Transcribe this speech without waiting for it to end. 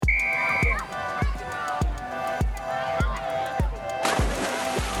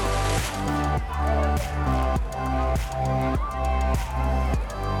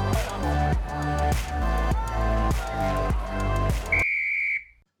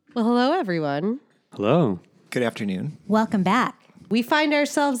Well, hello, everyone. Hello. Good afternoon. Welcome back. We find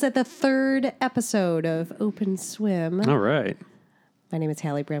ourselves at the third episode of Open Swim. All right. My name is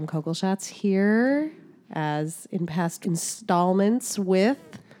Hallie Bram Kogelschatz, here as in past installments with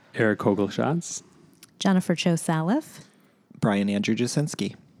Eric Kogelschatz. Jennifer Cho Salif. Brian Andrew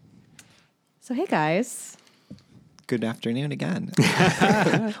Jasinski. So, hey guys. Good afternoon again.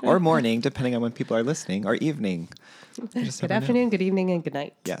 Or morning, depending on when people are listening, or evening. Good afternoon, good evening, and good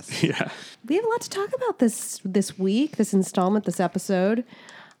night. Yes. Yeah. We have a lot to talk about this week, this installment, this episode.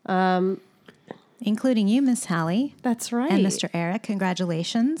 Including you, Miss Hallie. That's right. And Mr. Eric.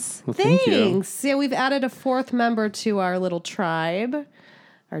 Congratulations. Well, thank you. Thanks. Yeah, we've added a fourth member to our little tribe.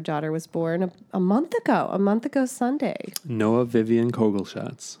 Our daughter was born a month ago Sunday. Noah Vivian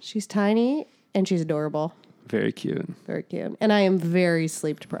Kogelschatz. She's tiny and she's adorable. Very cute. Very cute. And I am very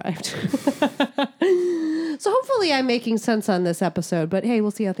sleep deprived. So hopefully I'm making sense on this episode, but hey, we'll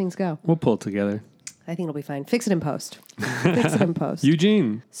see how things go. We'll pull it together. I think it'll be fine. Fix it in post. Fix it in post.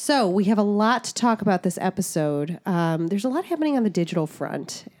 Eugene. So we have a lot to talk about this episode. There's a lot happening on the digital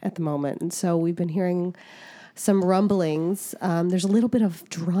front at the moment. And so we've been hearing some rumblings. There's a little bit of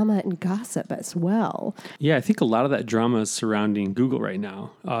drama and gossip as well. Yeah, I think a lot of that drama is surrounding Google right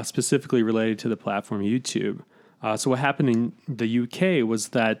now, specifically related to the platform YouTube. So what happened in the UK was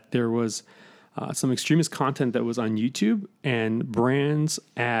that there was some extremist content that was on YouTube, and brands'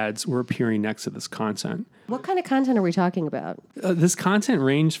 ads were appearing next to this content. What kind of content are we talking about? This content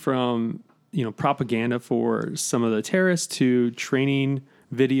ranged from, propaganda for some of the terrorists to training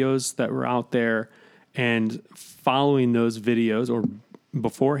videos that were out there, and following those videos or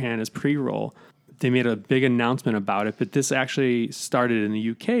beforehand as pre-roll, they made a big announcement about it. But this actually started in the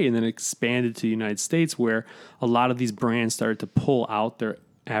UK and then expanded to the United States, where a lot of these brands started to pull out their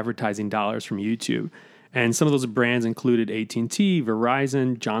advertising dollars from YouTube. And some of those brands included AT&T,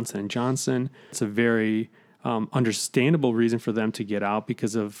 Verizon, Johnson & Johnson. It's a very understandable reason for them to get out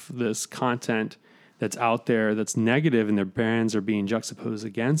because of this content that's out there that's negative, and their brands are being juxtaposed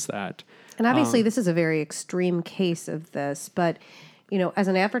against that. And obviously this is a very extreme case of this, but, as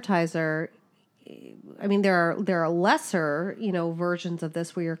an advertiser, I mean, there are lesser, versions of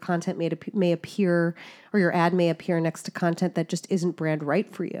this where your content may appear, or your ad may appear next to content that just isn't brand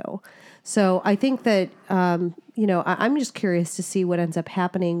right for you. So I think that, I'm just curious to see what ends up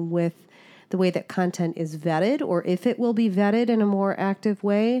happening with the way that content is vetted, or if it will be vetted in a more active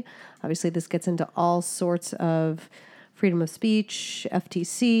way. Obviously, this gets into all sorts of freedom of speech,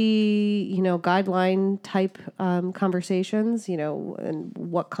 FTC, guideline type conversations, and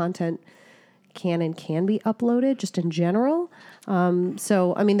what content can be uploaded just in general.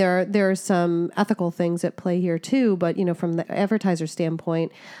 So, I mean, there are some ethical things at play here too, but, from the advertiser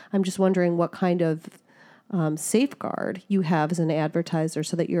standpoint, I'm just wondering what kind of safeguard you have as an advertiser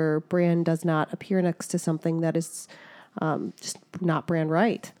so that your brand does not appear next to something that is just not brand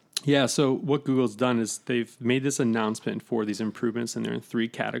right. Yeah, so what Google's done is they've made this announcement for these improvements, and they're in three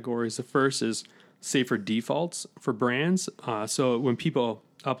categories. The first is safer defaults for brands. So when people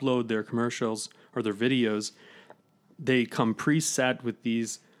upload their commercials or their videos, they come preset with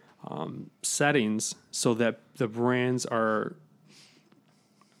these settings so that the brands are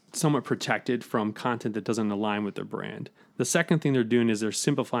somewhat protected from content that doesn't align with their brand. The second thing they're doing is they're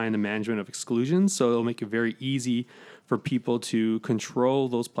simplifying the management of exclusions, so it'll make it very easy for people to control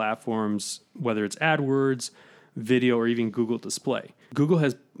those platforms, whether it's AdWords, video, or even Google Display. Google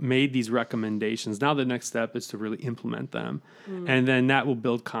has made these recommendations. Now the next step is to really implement them. And then that will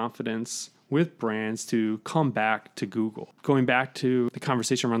build confidence with brands to come back to Google. Going back to the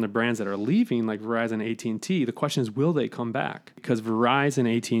conversation around the brands that are leaving, like Verizon, AT&T, the question is, will they come back? Because Verizon and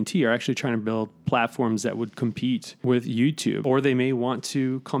AT&T are actually trying to build platforms that would compete with YouTube, or they may want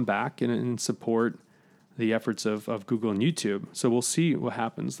to come back and support the efforts of Google and YouTube. So we'll see what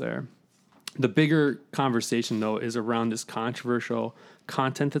happens there. The bigger conversation, though, is around this controversial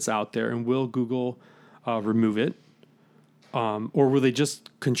content that's out there, and will Google remove it? Or will they just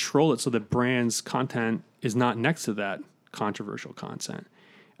control it so that brands' content is not next to that controversial content?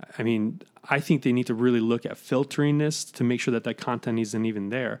 I mean, I think they need to really look at filtering this to make sure that that content isn't even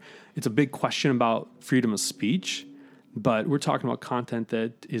there. It's a big question about freedom of speech, but we're talking about content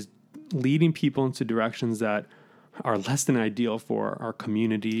that is leading people into directions that are less than ideal for our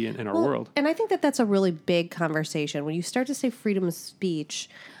community and our world. And I think that that's a really big conversation. When you start to say freedom of speech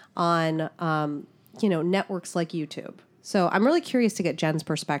on, networks like YouTube. So I'm really curious to get Jen's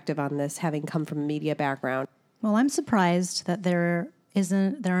perspective on this, having come from a media background. Well, I'm surprised that there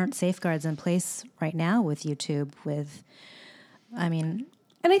aren't safeguards in place right now with YouTube.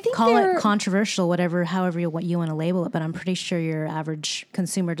 And I think call it controversial, however you want to label it, but I'm pretty sure your average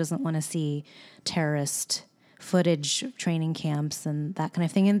consumer doesn't want to see terrorist footage of training camps and that kind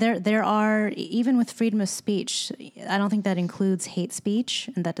of thing. And there are, even with freedom of speech, I don't think that includes hate speech,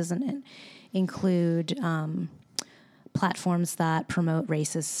 and that doesn't include platforms that promote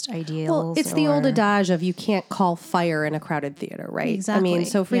racist ideals. Well, it's the old adage of you can't call fire in a crowded theater, right? Exactly. I mean,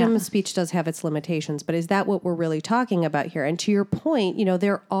 so freedom of speech does have its limitations, but is that what we're really talking about here? And to your point,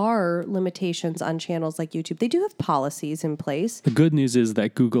 there are limitations on channels like YouTube. They do have policies in place. The good news is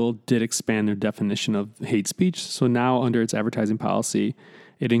that Google did expand their definition of hate speech. So now under its advertising policy,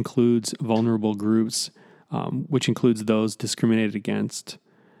 it includes vulnerable groups, which includes those discriminated against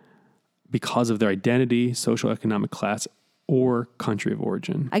because of their identity, social economic class, or country of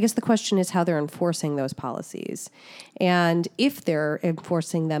origin. I guess the question is how they're enforcing those policies. And if they're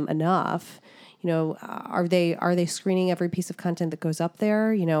enforcing them enough, are they screening every piece of content that goes up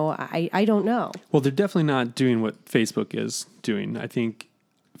there? I don't know. Well, they're definitely not doing what Facebook is doing. I think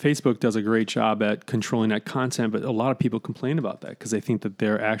Facebook does a great job at controlling that content, but a lot of people complain about that because they think that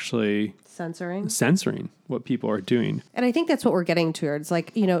they're actually censoring what people are doing. And I think that's what we're getting towards.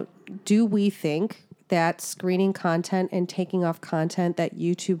 Like, do we think that screening content and taking off content that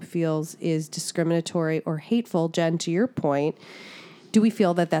YouTube feels is discriminatory or hateful, Jen, to your point, do we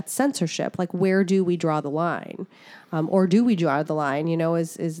feel that that's censorship? Like, where do we draw the line? Or do we draw the line?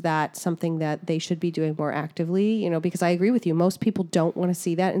 Is that something that they should be doing more actively? Because I agree with you. Most people don't want to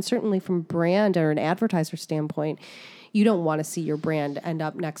see that. And certainly from a brand or an advertiser standpoint, you don't want to see your brand end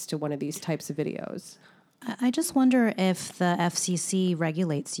up next to one of these types of videos. I just wonder if the FCC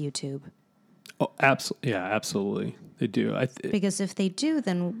regulates YouTube. Oh, absolutely. Yeah, absolutely. They do. Because if they do,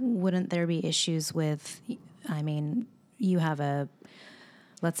 then wouldn't there be issues with,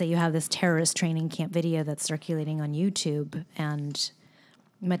 let's say you have this terrorist training camp video that's circulating on YouTube, and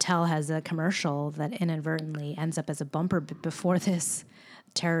Mattel has a commercial that inadvertently ends up as a bumper before this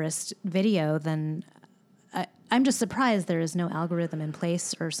terrorist video, then I'm just surprised there is no algorithm in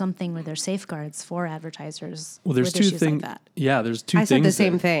place or something where there's safeguards for advertisers. Well, there's two things. Like that. Yeah, there's two things. I said the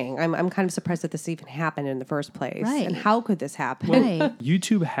same thing. I'm kind of surprised that this even happened in the first place. Right. And how could this happen? Right.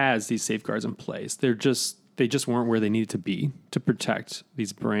 YouTube has these safeguards in place. They just weren't where they needed to be to protect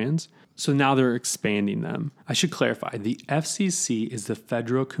these brands. So now they're expanding them. I should clarify, the FCC is the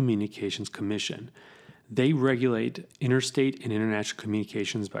Federal Communications Commission. They regulate interstate and international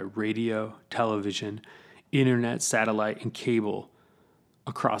communications by radio, television, internet, satellite, and cable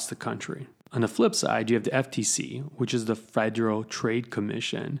across the country. On the flip side, you have the FTC, which is the Federal Trade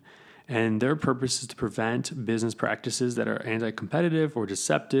Commission, and their purpose is to prevent business practices that are anti-competitive or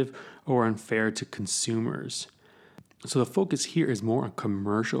deceptive or unfair to consumers. So the focus here is more on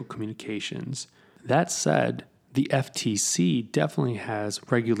commercial communications. That said, the FTC definitely has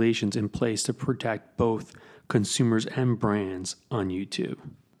regulations in place to protect both consumers and brands on YouTube.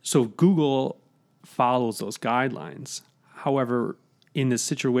 So Google follows those guidelines. However, in this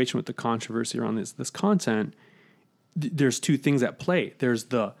situation with the controversy around this content, there's two things at play. There's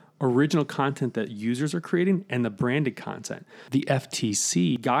the original content that users are creating and the branded content. The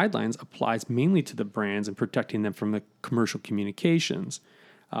FTC guidelines applies mainly to the brands and protecting them from the commercial communications.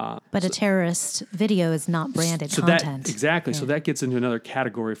 But a terrorist video is not branded content. Exactly. Yeah. So that gets into another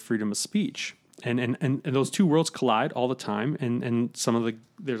category of freedom of speech. And those two worlds collide all the time. And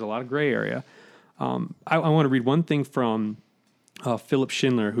there's a lot of gray area. I want to read one thing from Philip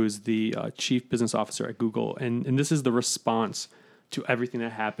Schindler, who's the chief business officer at Google. And this is the response to everything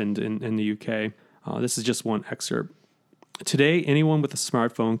that happened in the UK. This is just one excerpt. Today, anyone with a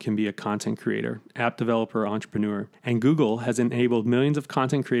smartphone can be a content creator, app developer, entrepreneur. And Google has enabled millions of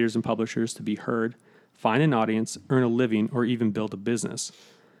content creators and publishers to be heard, find an audience, earn a living, or even build a business.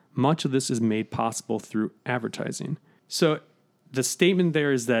 Much of this is made possible through advertising. So the statement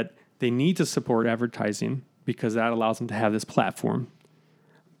there is that they need to support advertising because that allows them to have this platform.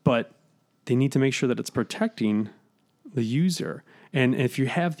 But they need to make sure that it's protecting the user. And if you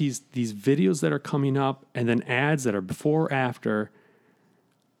have these videos that are coming up and then ads that are before or after,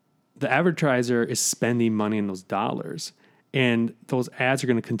 the advertiser is spending money in those dollars. And those ads are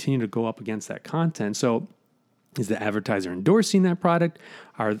going to continue to go up against that content. So is the advertiser endorsing that product?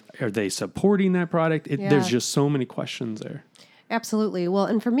 Are they supporting that product? There's just so many questions there. Absolutely. Well,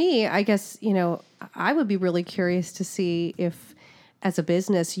 and for me, I guess, I would be really curious to see if, as a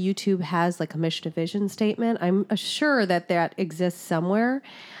business, YouTube has like a mission and vision statement. I'm sure that exists somewhere.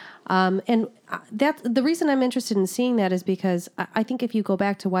 And that's the reason I'm interested in seeing that is because I think if you go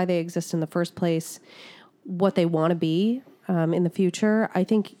back to why they exist in the first place, what they want to be in the future, I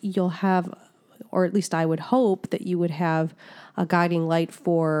think you'll have or at least I would hope that you would have a guiding light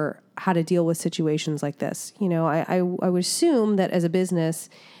for how to deal with situations like this. I would assume that as a business,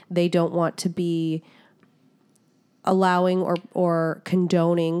 they don't want to be allowing or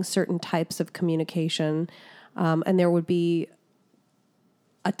condoning certain types of communication. And there would be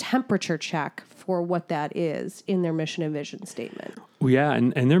a temperature check for what that is in their mission and vision statement. Well, yeah,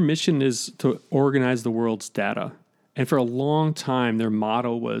 and their mission is to organize the world's data. And for a long time, their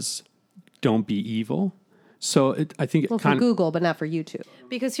motto was, don't be evil. So I think for Google, but not for YouTube.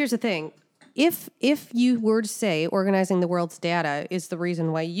 Because here's the thing. If you were to say organizing the world's data is the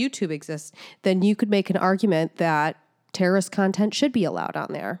reason why YouTube exists, then you could make an argument that terrorist content should be allowed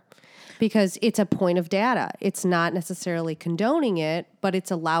on there. Because it's a point of data. It's not necessarily condoning it, but it's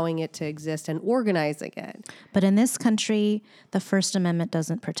allowing it to exist and organizing it. But in this country, the First Amendment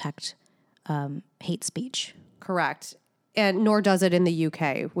doesn't protect hate speech. Correct. And nor does it in the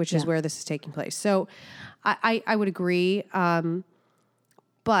UK, which is where this is taking place. So I would agree.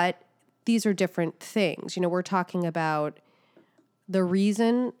 But these are different things. We're talking about the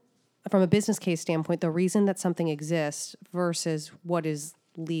reason, from a business case standpoint, the reason that something exists versus what is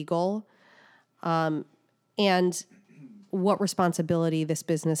legal, and what responsibility this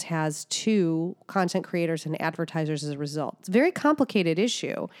business has to content creators and advertisers as a result. It's a very complicated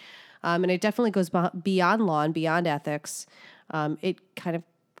issue, and it definitely goes beyond law and beyond ethics. It kind of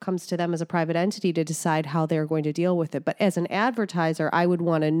comes to them as a private entity to decide how they're going to deal with it. But as an advertiser, I would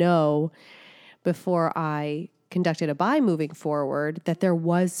want to know before I conducted a buy moving forward that there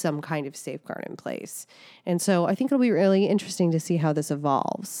was some kind of safeguard in place. And so I think it'll be really interesting to see how this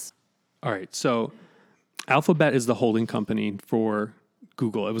evolves. All right. So Alphabet is the holding company for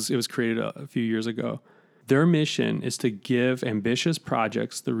Google. It was created a few years ago. Their mission is to give ambitious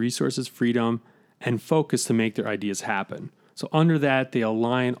projects the resources, freedom, and focus to make their ideas happen. So under that, they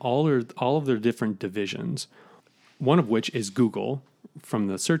align all of their different divisions, one of which is Google from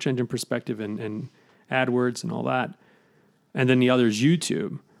the search engine perspective and AdWords and all that. And then the other is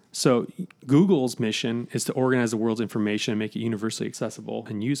YouTube. So Google's mission is to organize the world's information and make it universally accessible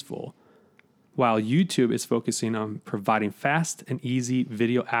and useful, while YouTube is focusing on providing fast and easy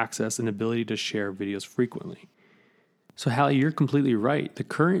video access and ability to share videos frequently. So Hallie, you're completely right. The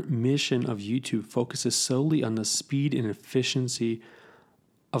current mission of YouTube focuses solely on the speed and efficiency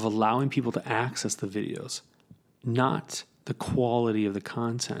of allowing people to access the videos, not the quality of the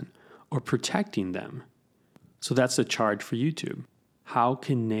content or protecting them. So that's the charge for YouTube. How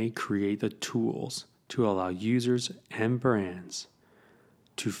can they create the tools to allow users and brands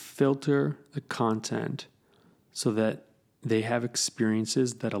to filter the content so that they have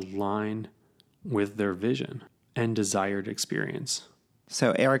experiences that align with their vision and desired experience?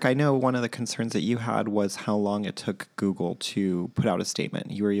 So, Eric, I know one of the concerns that you had was how long it took Google to put out a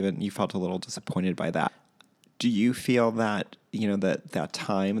statement. You felt a little disappointed by that. Do you feel that, that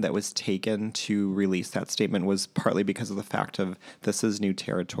time that was taken to release that statement was partly because of the fact of this is new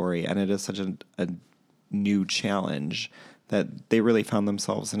territory and it is such a new challenge that they really found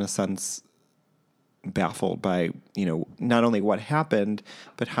themselves, in a sense, baffled by, not only what happened,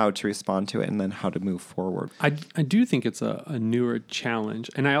 but how to respond to it and then how to move forward? I do think it's a newer challenge.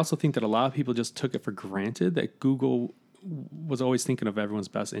 And I also think that a lot of people just took it for granted that Google was always thinking of everyone's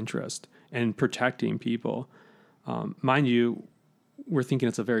best interest and protecting people. Mind you, we're thinking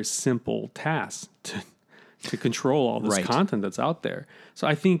it's a very simple task to control all this content that's out there. So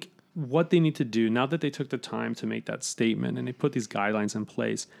I think what they need to do, now that they took the time to make that statement and they put these guidelines in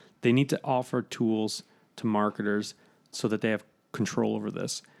place, they need to offer tools to marketers so that they have control over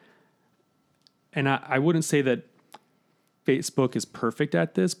this. And I wouldn't say that Facebook is perfect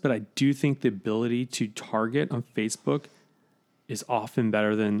at this, but I do think the ability to target on Facebook is often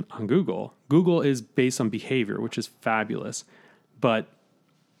better than on Google. Google is based on behavior, which is fabulous. But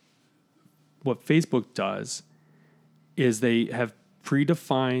what Facebook does is they have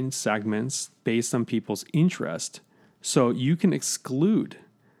predefined segments based on people's interest. So you can exclude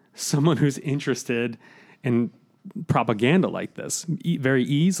someone who's interested in propaganda like this very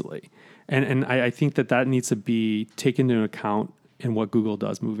easily. And I think that needs to be taken into account in what Google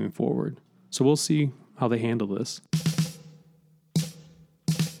does moving forward. So we'll see how they handle this.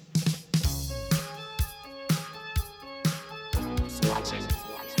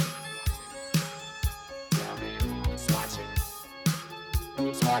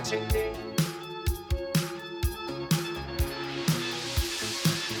 Watching me.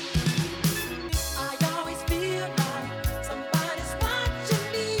 I always feel like somebody's watching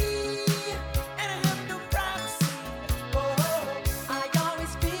me, and I have no privacy. Oh, I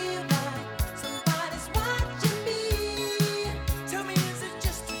always feel like somebody's watching me. Tell me, is it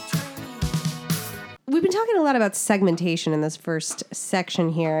just a dream? a lot about segmentation in this first section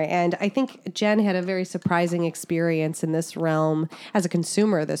here. And I think Jen had a very surprising experience in this realm as a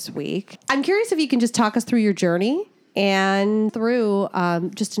consumer this week. I'm curious if you can just talk us through your journey and through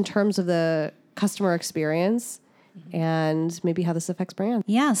just in terms of the customer experience and maybe how this affects brands.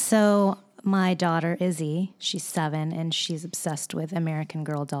 Yeah, so my daughter, Izzy, she's 7, and she's obsessed with American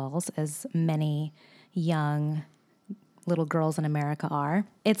Girl dolls, as many young little girls in America are.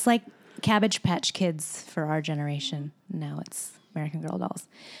 It's like Cabbage Patch Kids for our generation. Now it's American Girl dolls.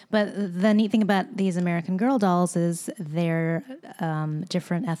 But the neat thing about these American Girl dolls is they're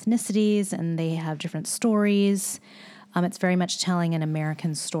different ethnicities and they have different stories. It's very much telling an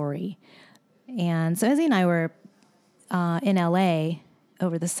American story. And so Izzy and I were in LA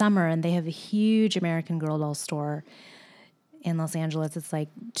over the summer, and they have a huge American Girl doll store in Los Angeles. It's like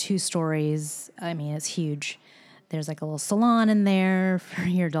 2 stories. I mean, it's huge. There's like a little salon in there for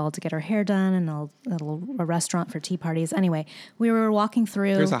your doll to get her hair done, and a restaurant for tea parties. Anyway, we were walking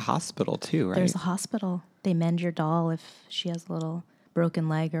through. There's a hospital too, right? There's a hospital. They mend your doll if she has a little broken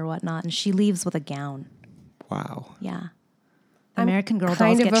leg or whatnot, and she leaves with a gown. Wow. Yeah. American Girl dolls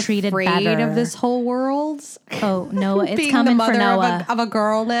Kind get of treated afraid better. of this whole world. Oh, no, it's Being coming the mother for Noah. of a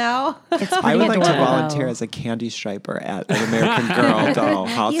girl now. It's I pretty would like to adorable. volunteer as a candy striper at an American Girl doll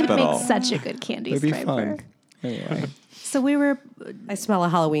You'd hospital. make such a good candy It'd be striper. fun. Anyway, So we were, I smell a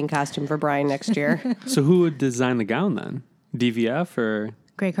Halloween costume for Brian next year. So who would design the gown then? DVF or?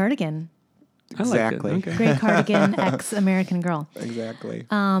 Grey Cardigan. I Exactly. Like it. Okay. Grey Cardigan, ex-American Girl. exactly.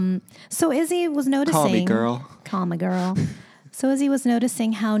 So Izzy was noticing. Call me girl. Call me girl. So Izzy was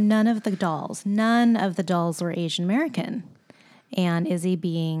noticing how none of the dolls were Asian American. And Izzy,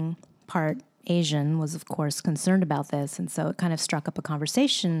 being part Asian, was of course concerned about this. And so it kind of struck up a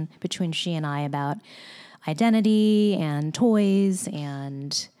conversation between she and I about identity and toys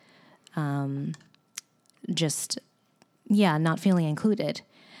and not feeling included.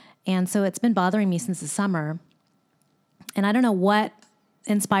 And so it's been bothering me since the summer. And I don't know what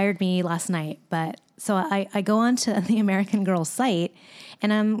inspired me last night, but so I go onto the American Girl site,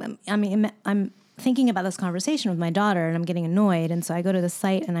 and I'm thinking about this conversation with my daughter, and I'm getting annoyed. And so I go to the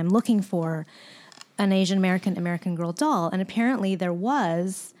site, and I'm looking for an Asian American Girl doll, and apparently there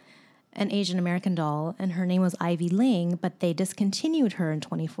was an Asian American doll, and her name was Ivy Ling, but they discontinued her in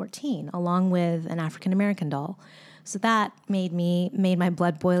 2014, along with an African American doll. So that made my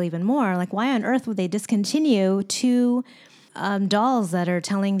blood boil even more. Like, why on earth would they discontinue 2 dolls that are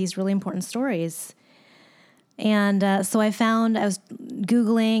telling these really important stories? And so I was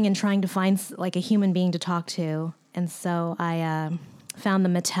Googling and trying to find like a human being to talk to. And so I found the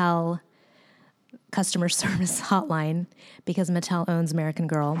Mattel customer service hotline, because Mattel owns American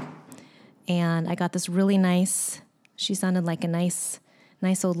Girl. And I got this really she sounded like a nice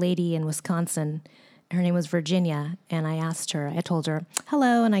old lady in Wisconsin. Her name was Virginia, and I told her,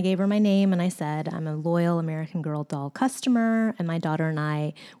 hello, and I gave her my name, and I said, I'm a loyal American Girl doll customer, and my daughter and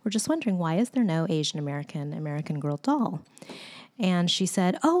I were just wondering, why is there no Asian American Girl doll? And she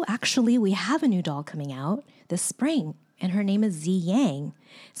said, oh, actually, we have a new doll coming out this spring, and her name is Z Yang.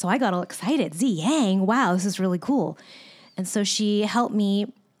 So I got all excited. Z Yang, wow, this is really cool. And so she helped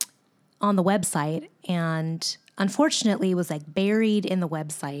me on the website, and unfortunately, it was like buried in the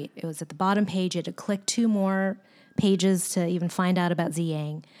website. It was at the bottom page. You had to click 2 more pages to even find out about Z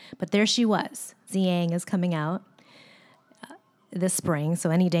Yang. But there she was. Z Yang is coming out this spring, so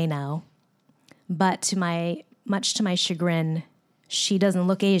any day now. But much to my chagrin, she doesn't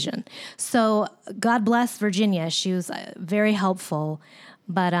look Asian. So God bless Virginia. She was very helpful.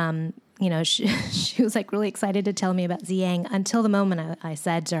 But she was like really excited to tell me about Z Yang until the moment I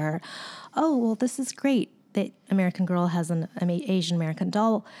said to her, oh, well, this is great that American Girl has an Asian American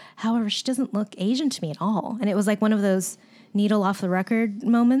doll. However, she doesn't look Asian to me at all. And it was like one of those needle off the record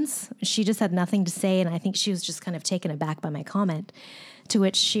moments. She just had nothing to say, and I think she was just kind of taken aback by my comment, to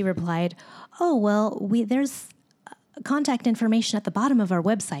which she replied, oh, well, there's contact information at the bottom of our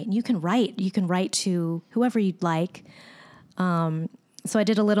website, and you can write to whoever you'd like. So I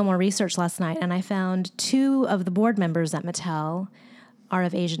did a little more research last night, and I found 2 of the board members at Mattel are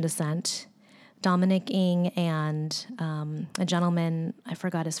of Asian descent, Dominic Ng and a gentleman, I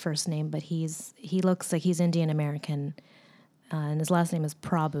forgot his first name, but he looks like he's Indian American, and his last name is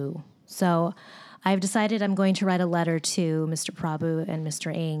Prabhu. So I've decided I'm going to write a letter to Mr. Prabhu and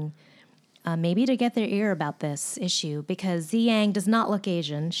Mr. Ng, maybe to get their ear about this issue, because Z Yang does not look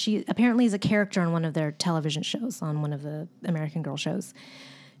Asian. She apparently is a character on one of their television shows, on one of the American Girl shows.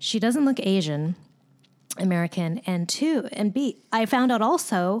 She doesn't look Asian American, and B, I found out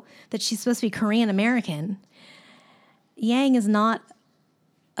also that she's supposed to be Korean American. Yang is not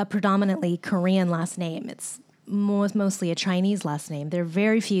a predominantly Korean last name. It's mostly a Chinese last name. There are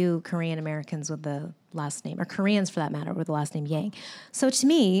very few Korean Americans with the last name, or Koreans for that matter, with the last name Yang. So to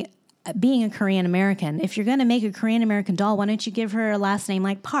me, being a Korean American, if you're going to make a Korean American doll, why don't you give her a last name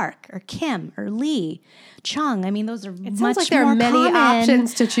like Park or Kim or Lee, Chung? I mean, those are It much sounds like there more are many common.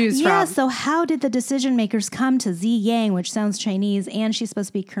 options to choose Yeah, from. so how did the decision makers come to Z Yang, which sounds Chinese, and she's supposed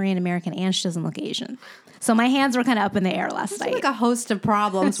to be Korean American, and she doesn't look Asian? So my hands were kind of up in the air last night. Like a host of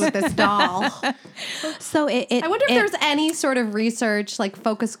problems with this doll. So I wonder if there's any sort of research, like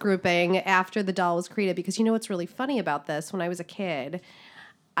focus grouping, after the doll was created. Because you know what's really funny about this? When I was a kid,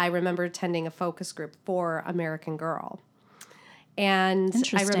 I remember attending a focus group for American Girl. And I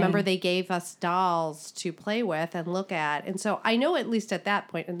Interesting. remember they gave us dolls to play with and look at. And so I know at least at that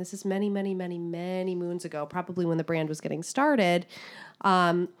point, and this is many, many, many, many moons ago, probably when the brand was getting started.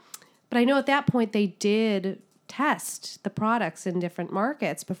 But I know at that point they did test the products in different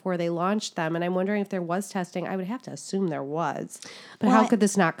markets before they launched them. And I'm wondering if there was testing. I would have to assume there was. But Well, how could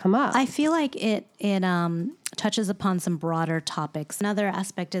this not come up? I feel like it touches upon some broader topics. Another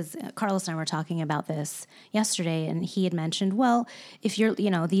aspect is Carlos and I were talking about this yesterday, and he had mentioned, well, if you're,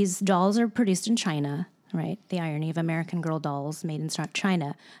 these dolls are produced in China, right? The irony of American Girl dolls made in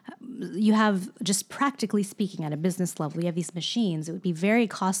China. You have, just practically speaking, at a business level, you have these machines. It would be very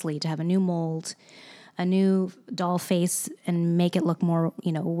costly to have a new mold, a new doll face, and make it look more,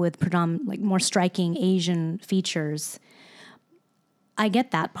 with more striking Asian features. I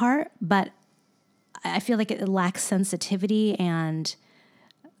get that part, but I feel like it lacks sensitivity, and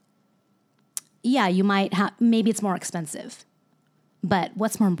yeah, you might have, maybe it's more expensive, but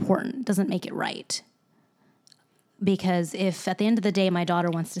what's more important doesn't make it right. Because if at the end of the day my daughter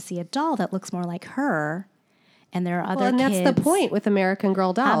wants to see a doll that looks more like her, and there are other and kids, that's the point with American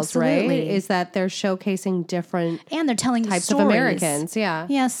Girl dolls, Absolutely. right? Is that they're showcasing different and they're telling types stories. of Americans. Yeah.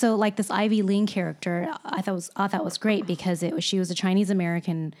 Yeah, so like this Ivy Ling character, I thought was great because she was a Chinese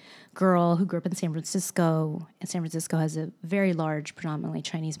American girl who grew up in San Francisco, and San Francisco has a very large, predominantly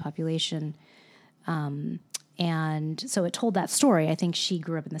Chinese population. And so it told that story. I think she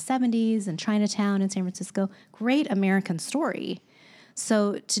grew up in the 70s in Chinatown in San Francisco. Great American story.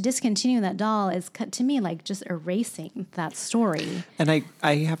 So to discontinue that doll is, to me, like just erasing that story. And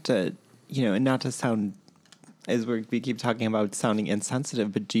I have to, and not to sound, as we keep talking about sounding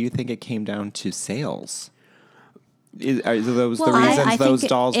insensitive, but do you think it came down to sales? Are those the reasons I those think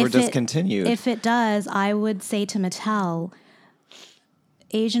dolls were if it- discontinued? If it does, I would say to Mattel,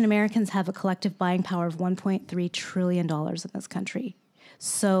 Asian Americans have a collective buying power of $1.3 trillion in this country.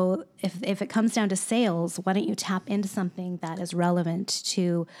 So if it comes down to sales, why don't you tap into something that is relevant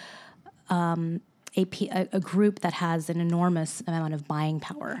to a group that has an enormous amount of buying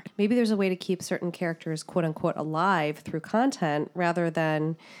power? Maybe there's a way to keep certain characters, quote unquote, alive through content rather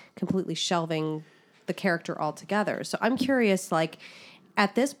than completely shelving the character altogether. So I'm curious, like,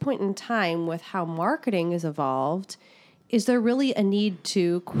 at this point in time, with how marketing has evolved, is there really a need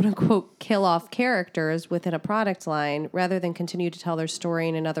to, quote unquote, kill off characters within a product line rather than continue to tell their story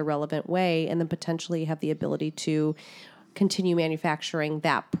in another relevant way and then potentially have the ability to continue manufacturing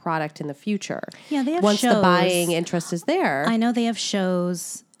that product in the future? Yeah, they have once the shows. buying interest is there. I know they have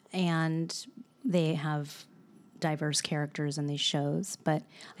shows and they have diverse characters in these shows, but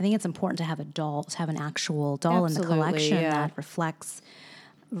I think it's important to have an actual doll in the Absolutely, collection yeah. that reflects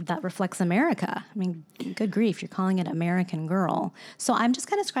America. I mean, good grief, you're calling it American Girl. So I'm just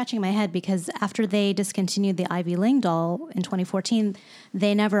kind of scratching my head because after they discontinued the Ivy Ling doll in 2014,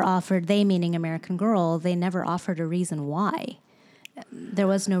 they meaning American Girl, they never offered a reason why. There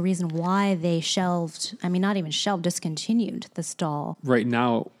was no reason why they discontinued this doll. Right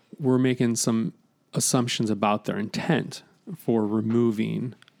now, we're making some assumptions about their intent for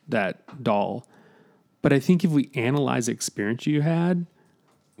removing that doll. But I think if we analyze the experience you had,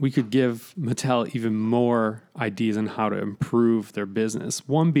 we could give Mattel even more ideas on how to improve their business.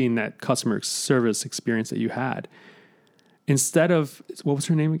 One being that customer service experience that you had. Instead of, what was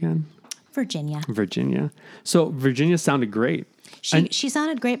her name again? Virginia. Virginia. So Virginia sounded great. She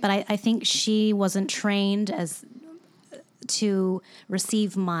sounded great, but I think she wasn't trained to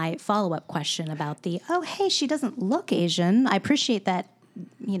receive my follow-up question about hey, she doesn't look Asian. I appreciate that,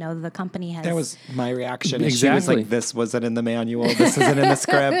 the company has... That was my reaction. She was Exactly. like, this wasn't in the manual. This isn't in the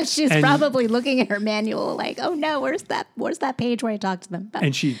script. She's And- probably looking at her manual like, oh no, where's that page where I talked to them about?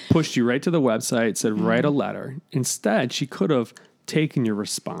 And she pushed you right to the website, said, write a letter. Instead, she could have taken your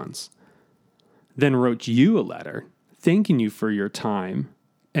response, then wrote you a letter, thanking you for your time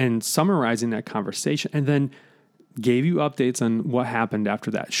and summarizing that conversation, and then gave you updates on what happened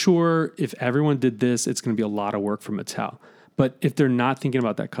after that. Sure, if everyone did this, it's going to be a lot of work for Mattel. But if they're not thinking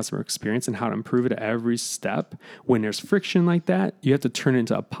about that customer experience and how to improve it at every step, when there's friction like that, you have to turn it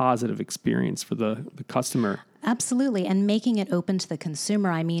into a positive experience for the customer. Absolutely. And making it open to the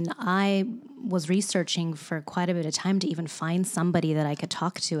consumer. I mean, I was researching for quite a bit of time to even find somebody that I could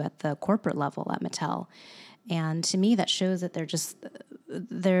talk to at the corporate level at Mattel. And to me, that shows that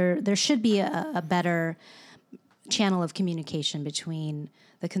there should be a better channel of communication between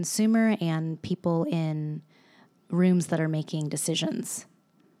the consumer and people in rooms that are making decisions.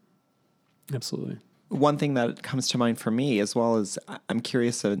 Absolutely. One thing that comes to mind for me, as well as I'm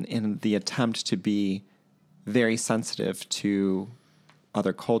curious in the attempt to be very sensitive to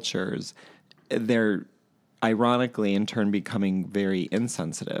other cultures, they're ironically in turn becoming very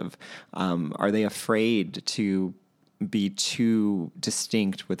insensitive. Are they afraid to be too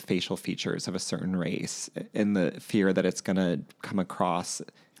distinct with facial features of a certain race in the fear that it's going to come across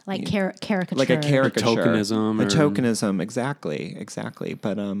Like caricature. like a caricature, tokenism a or- tokenism, exactly.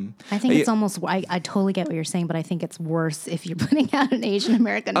 But I think it's almost, I totally get what you're saying, but I think it's worse if you're putting out an Asian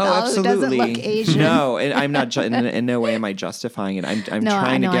American doll who doesn't look Asian. No, and I'm not. In no way am I justifying it. I'm No,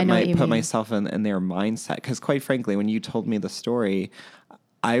 trying I to know what you put mean. myself in their mindset. Because quite frankly, when you told me the story,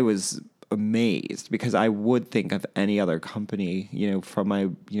 I was amazed because I would think of any other company, from my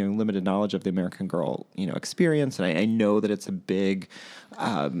limited knowledge of the American Girl experience, and I know that it's a big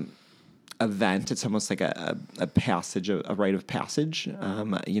event. It's almost like a passage, a rite of passage.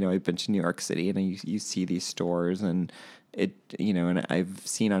 I've been to New York City, and you see these stores, and and I've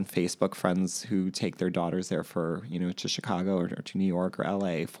seen on Facebook friends who take their daughters there for to Chicago or to New York or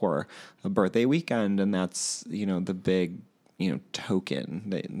LA for a birthday weekend, and that's the big token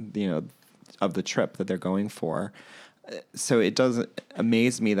that of the trip that they're going for. So it does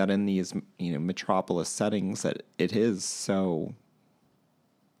amaze me that in these metropolis settings that it is so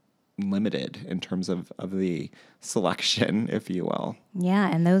limited in terms of the selection, if you will. Yeah,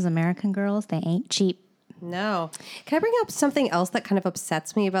 and those American girls, they ain't cheap. No. Can I bring up something else that kind of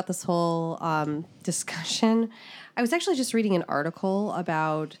upsets me about this whole discussion? I was actually just reading an article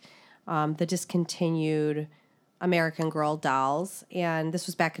about the discontinued American Girl dolls, and this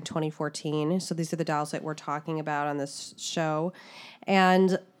was back in 2014. So these are the dolls that we're talking about on this show.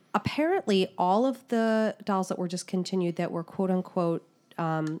 And apparently all of the dolls that were discontinued that were quote-unquote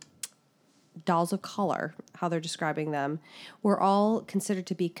dolls of color, how they're describing them, were all considered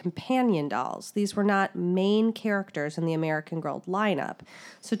to be companion dolls. These were not main characters in the American Girl lineup.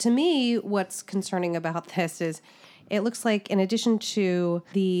 So to me, what's concerning about this is it looks like in addition to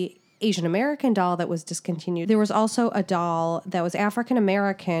the Asian American doll that was discontinued, there was also a doll that was African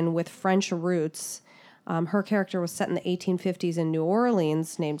American with French roots. Her character was set in the 1850s in New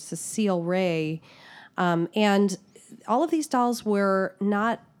Orleans, named Cecile Ray. And all of these dolls were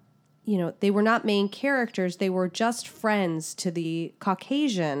not, they were not main characters. They were just friends to the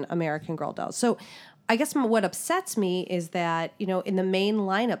Caucasian American Girl dolls. So I guess what upsets me is that, in the main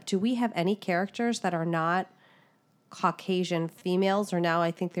lineup, do we have any characters that are not Caucasian females, or now I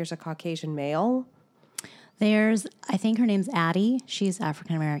think there's a Caucasian male? I think her name's Addie. She's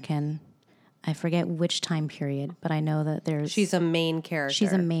African American. I forget which time period, but I know that She's a main character.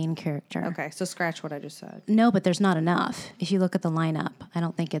 she's a main character. Okay, so scratch what I just said. No, but there's not enough. If you look at the lineup, I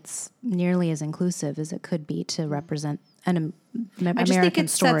don't think it's nearly as inclusive as it could be to represent I just American think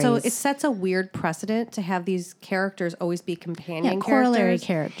stories. it sets a weird precedent to have these characters always be companion corollary characters.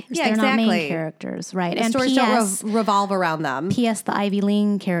 characters. Yeah, They're exactly. not main characters, right? The And stories P.S. don't revolve around them. P.S. The Ivy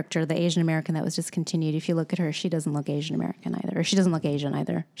Ling character, the Asian American that was discontinued. If you look at her, she doesn't look Asian American either, or she doesn't look Asian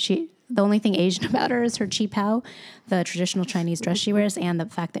either. The only thing Asian about her is her chi pao, the traditional Chinese dress she wears, and the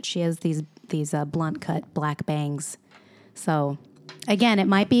fact that she has these blunt cut black bangs. So, again, it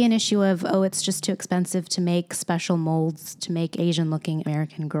might be an issue of, it's just too expensive to make special molds to make Asian looking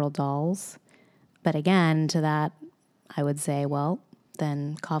American Girl dolls. But again, to that, I would say, well,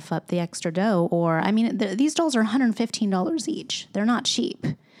 then cough up the extra dough. Or, these dolls are $115 each. They're not cheap.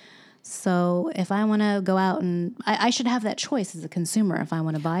 So if I want to go out and I should have that choice as a consumer if I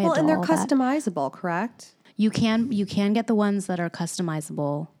want to buy a doll. And they're that- customizable, correct? You can get the ones that are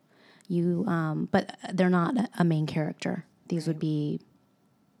customizable. But they're not a main character. These would be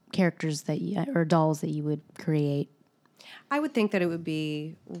characters or dolls that you would create. I would think that it would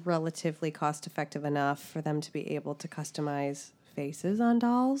be relatively cost effective enough for them to be able to customize faces on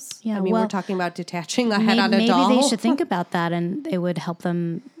dolls. Yeah, I mean, well, we're talking about detaching a head on a doll. Maybe they should think about that, and it would help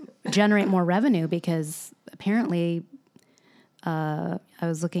them generate more revenue because apparently I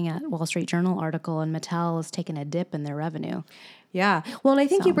was looking at Wall Street Journal article and Mattel has taken a dip in their revenue. Yeah. Well, and I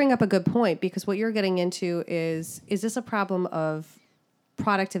think you bring up a good point because what you're getting into is this a problem of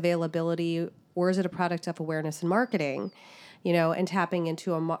product availability or is it a product of awareness and marketing? and tapping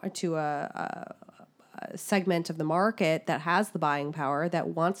into a segment of the market that has the buying power, that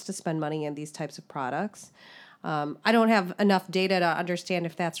wants to spend money in these types of products. I don't have enough data to understand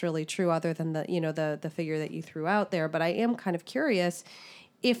if that's really true, other than the figure that you threw out there. But I am kind of curious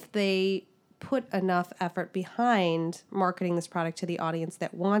if they put enough effort behind marketing this product to the audience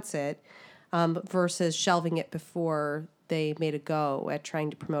that wants it, versus shelving it before they made a go at trying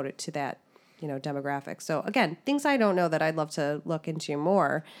to promote it to that demographic. So again, things I don't know that I'd love to look into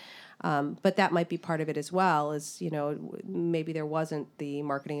more. But that might be part of it as well, is, maybe there wasn't the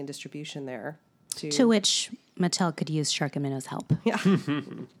marketing and distribution there. To which Mattel could use Sharknadoo's help. Yeah.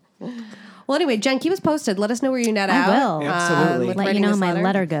 Well, anyway, Jen, keep us posted. Let us know where you net out. I will. Absolutely. with Let you writing know this my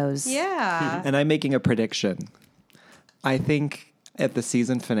letter goes. Yeah. And I'm making a prediction. I think at the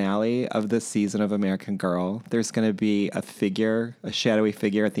season finale of this season of American Girl, there's going to be a shadowy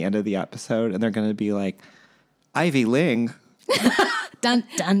figure at the end of the episode, and they're going to be like, Ivy Ling, Dun,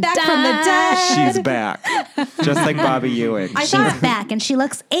 dun, Back dun. from the dead. she's back. Just like Bobby Ewing. She's back and she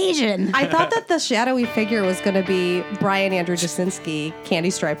looks Asian. I thought that the shadowy figure was going to be Brian Andrew Jasinski,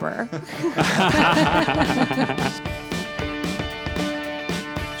 Candy Striper.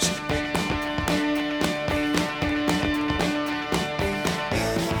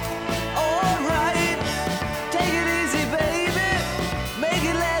 Alright, take it easy, baby. Make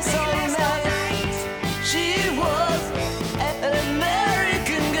it last all night. She was an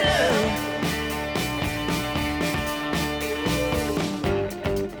American girl.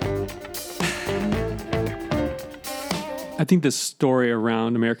 I think this story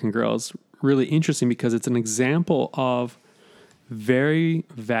around American Girl is really interesting because it's an example of very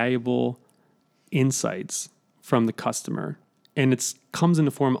valuable insights from the customer, and it comes in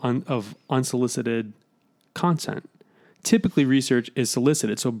the form of unsolicited content. Typically, research is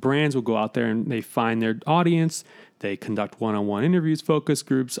solicited, so brands will go out there and they find their audience, they conduct one-on-one interviews, focus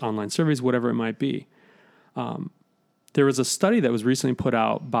groups, online surveys, whatever it might be. There was a study that was recently put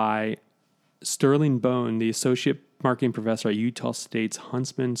out by Sterling Bone, the associate marketing professor at Utah State's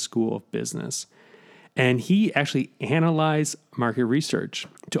Huntsman School of Business. And he actually analyzed market research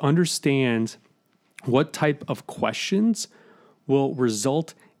to understand what type of questions will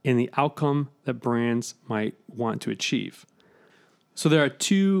result in the outcome that brands might want to achieve. So there are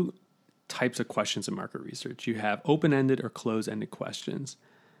two types of questions in market research. You have open-ended or closed-ended questions.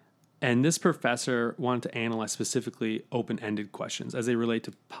 And this professor wanted to analyze specifically open-ended questions as they relate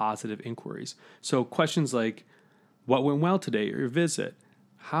to positive inquiries. So questions like, what went well today at your visit?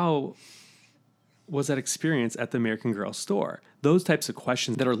 How was that experience at the American Girl store? Those types of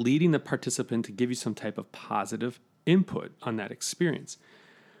questions that are leading the participant to give you some type of positive input on that experience.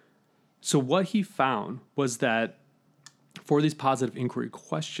 So what he found was that for these positive inquiry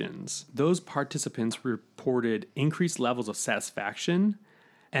questions, those participants reported increased levels of satisfaction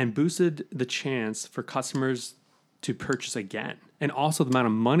and boosted the chance for customers to purchase again, and also the amount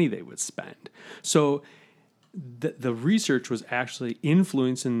of money they would spend. So the research was actually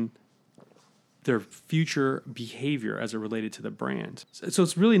influencing their future behavior as it related to the brand. So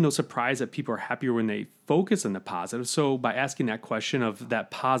it's really no surprise that people are happier when they focus on the positive. So by asking that question of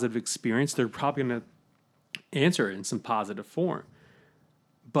that positive experience, they're probably going to answer it in some positive form.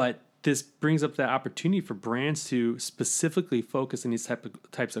 But this brings up that opportunity for brands to specifically focus on these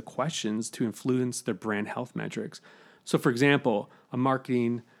types of questions to influence their brand health metrics. So for example, a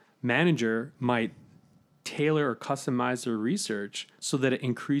marketing manager might tailor or customize their research so that it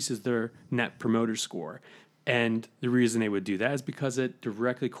increases their net promoter score. And the reason they would do that is because it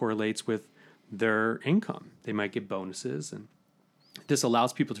directly correlates with their income. They might get bonuses, and this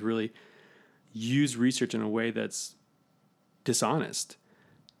allows people to really use research in a way that's dishonest.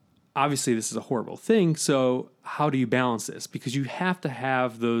 Obviously, this is a horrible thing, so how do you balance this? Because you have to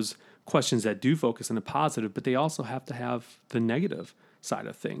have those questions that do focus on the positive, but they also have to have the negative side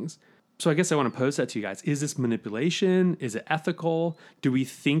of things. So I guess I want to pose that to you guys. Is this manipulation? Is it ethical? Do we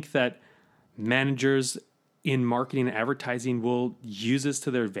think that managers in marketing and advertising will use this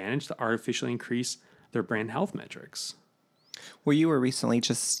to their advantage to artificially increase their brand health metrics? Well, you were recently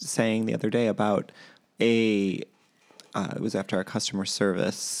just saying the other day about it was after a customer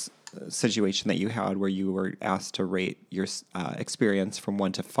service situation that you had where you were asked to rate your experience from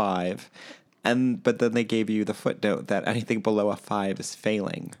 1 to 5. But then they gave you the footnote that anything below a 5 is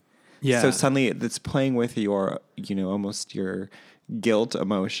failing. Yeah. So suddenly it's playing with your, almost your guilt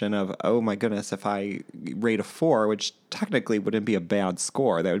emotion of, oh my goodness, if I rate a 4, which technically wouldn't be a bad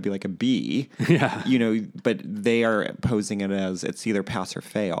score, that would be like a B. Yeah. But they are posing it as it's either pass or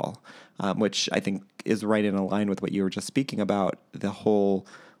fail, which I think is right in line with what you were just speaking about, the whole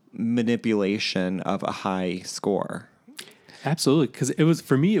manipulation of a high score. Absolutely, because it was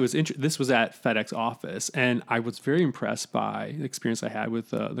for me. It was this was at FedEx office, and I was very impressed by the experience I had with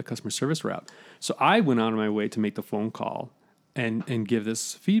the customer service rep. So I went out of my way to make the phone call and give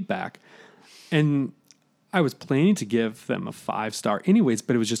this feedback, and I was planning to give them a 5-star anyways.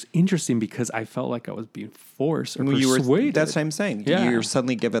 But it was just interesting because I felt like I was being forced or persuaded. That's what I'm saying. Yeah. You're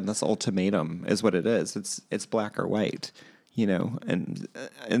suddenly given this ultimatum, is what it is. It's black or white, and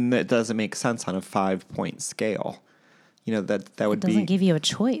that doesn't make sense on a 5-point scale. That would Doesn't be. give you a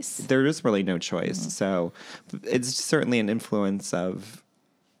choice. There is really no choice. So it's certainly an influence of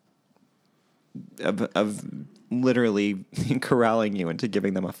literally corralling you into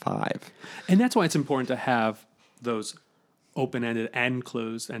giving them a 5. And that's why it's important to have those open-ended and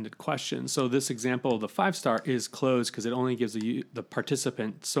closed-ended questions. So this example of the 5-star is closed because it only gives the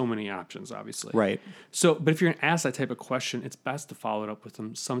participant so many options, obviously. Right. So, but if you're going to ask that type of question, it's best to follow it up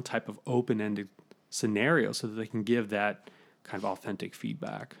with some type of open-ended scenario so that they can give that kind of authentic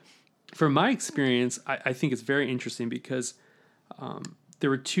feedback. From my experience, I think it's very interesting because there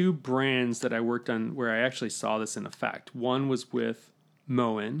were 2 brands that I worked on where I actually saw this in effect. One was with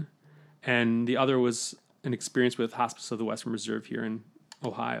Moen, and the other was an experience with Hospice of the Western Reserve here in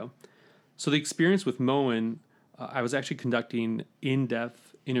Ohio. So the experience with Moen, I was actually conducting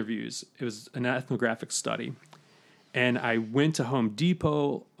in-depth interviews. It was an ethnographic study. And I went to Home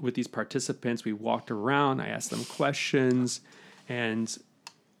Depot with these participants. We walked around. I asked them questions. And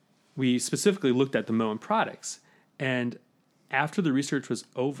we specifically looked at the Moen products. And after the research was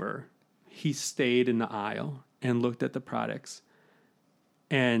over, he stayed in the aisle and looked at the products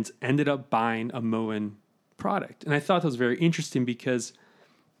and ended up buying a Moen product. And I thought that was very interesting because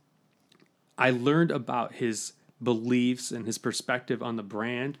I learned about his beliefs and his perspective on the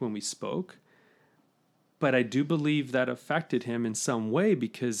brand when we spoke. But I do believe that affected him in some way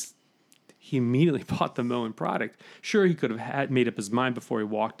because he immediately bought the Moen product. Sure, he could have made up his mind before he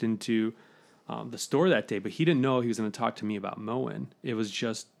walked into the store that day, but he didn't know he was going to talk to me about Moen. It was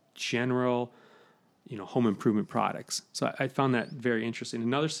just general, home improvement products. So I found that very interesting.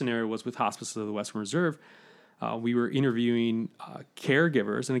 Another scenario was with Hospice of the Western Reserve. We were interviewing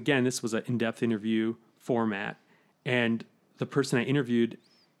caregivers, and again, this was an in-depth interview format. And the person I interviewed,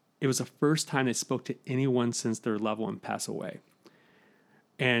 it was the first time they spoke to anyone since their loved one passed away.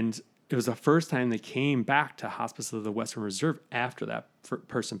 And it was the first time they came back to Hospice of the Western Reserve after that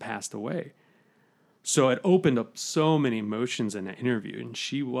person passed away. So it opened up so many emotions in that interview, and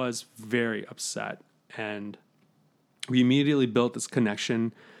she was very upset. And we immediately built this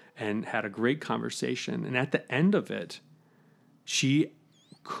connection and had a great conversation. And at the end of it, she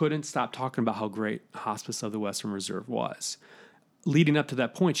couldn't stop talking about how great Hospice of the Western Reserve was. Leading up to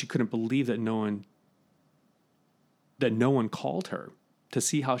that point, she couldn't believe that no one called her to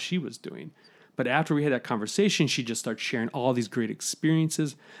see how she was doing. But after we had that conversation, she just started sharing all these great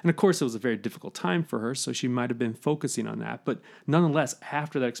experiences. And of course, it was a very difficult time for her, so she might have been focusing on that. But nonetheless,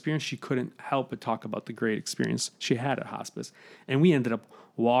 after that experience, she couldn't help but talk about the great experience she had at hospice. And we ended up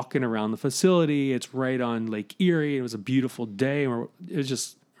walking around the facility. It's right on Lake Erie. It was a beautiful day. It was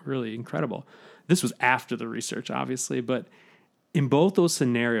just really incredible. This was after the research, obviously. But in both those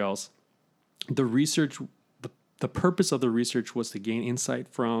scenarios, the research, the purpose of the research was to gain insight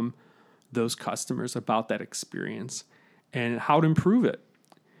from those customers about that experience and how to improve it.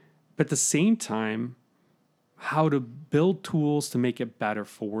 But at the same time, how to build tools to make it better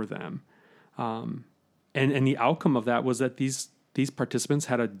for them. And the outcome of that was that these participants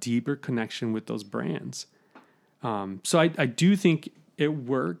had a deeper connection with those brands. So I do think it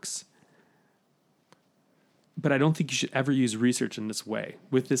works, but I don't think you should ever use research in this way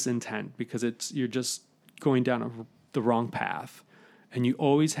with this intent because you're just going down the wrong path. And you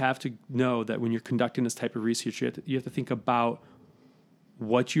always have to know that when you're conducting this type of research, you have to think about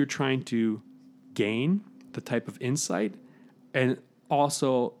what you're trying to gain, the type of insight, and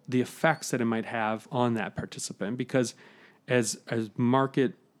also the effects that it might have on that participant. Because as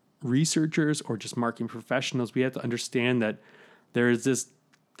market researchers or just marketing professionals, we have to understand that there is this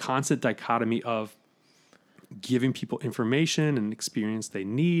constant dichotomy of giving people information and experience they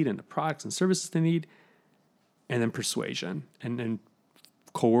need and the products and services they need, and then persuasion and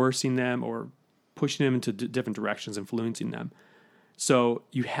coercing them or pushing them into different directions, influencing them. So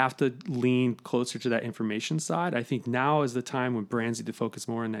you have to lean closer to that information side. I think now is the time when brands need to focus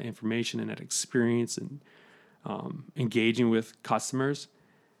more on that information and that experience and engaging with customers.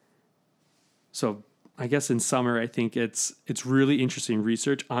 So I guess in summary, I think it's really interesting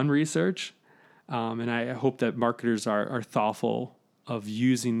research on research. And I hope that marketers are thoughtful of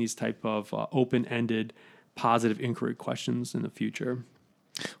using these type of open-ended, positive inquiry questions in the future.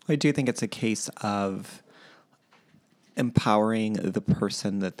 I do think it's a case of empowering the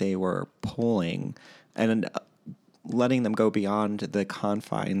person that they were polling and letting them go beyond the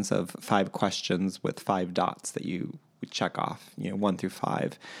confines of 5 questions with 5 dots that you would check off, 1 through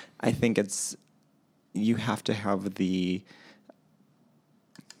 5. I think you have to have the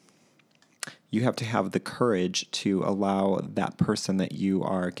courage to allow that person that you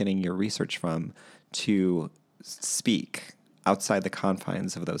are getting your research from to speak outside the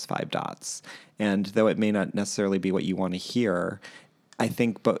confines of those 5 dots. And though it may not necessarily be what you want to hear, I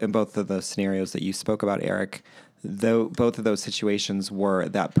think in both of those scenarios that you spoke about, Eric, though both of those situations were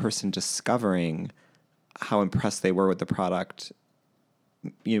that person discovering how impressed they were with the product.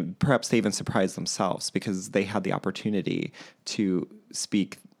 Perhaps they even surprised themselves because they had the opportunity to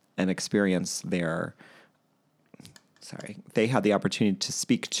speak and experience they had the opportunity to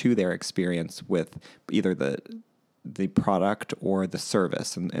speak to their experience with either the product or the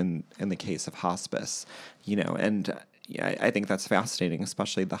service in the case of hospice, and I think that's fascinating,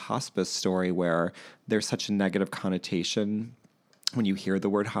 especially the hospice story where there's such a negative connotation when you hear the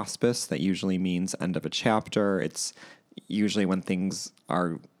word hospice. That usually means end of a chapter. It's usually when things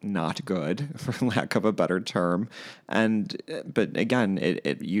are not good, for lack of a better term. But again,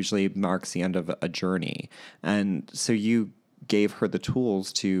 it usually marks the end of a journey. And so you gave her the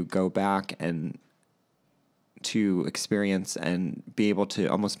tools to go back and to experience and be able to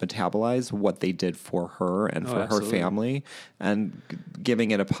almost metabolize what they did for her and for her absolutely. family, and giving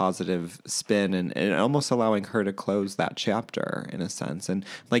it a positive spin and almost allowing her to close that chapter in a sense. And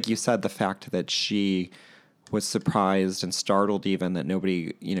like you said, the fact that she was surprised and startled even that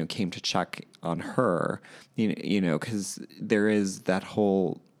nobody, came to check on her, because there is that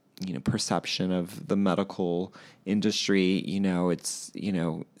whole, perception of the medical industry,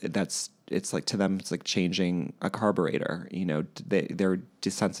 it's like to them, it's like changing a carburetor, they're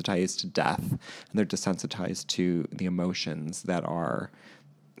desensitized to death and they're desensitized to the emotions that are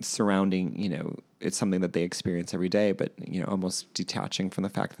surrounding, it's something that they experience every day, but, almost detaching from the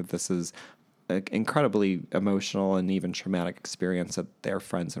fact that this is an incredibly emotional and even traumatic experience that their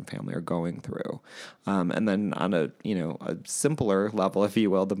friends and family are going through. And then on a simpler level, if you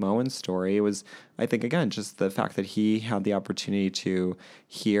will, the Moen story was, I think, again, just the fact that he had the opportunity to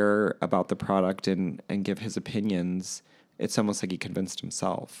hear about the product and give his opinions. It's almost like he convinced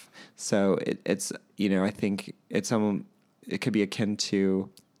himself. So it's I think it could be akin to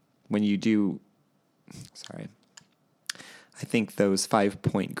when you do, I think those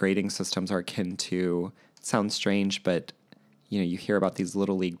 5-point grading systems are akin to, it sounds strange, but you hear about these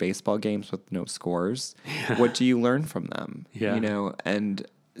little league baseball games with no scores. What do you learn from them? Yeah. And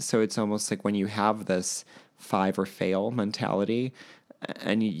so it's almost like when you have this 5 or fail mentality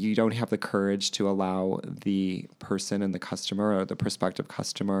and you don't have the courage to allow the person and the customer or the prospective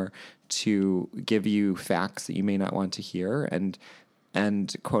customer to give you facts that you may not want to hear and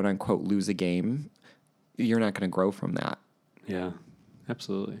quote unquote lose a game, you're not going to grow from that. Yeah,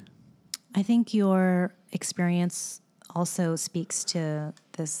 absolutely. I think your experience also speaks to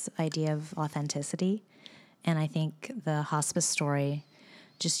this idea of authenticity. And I think the hospice story,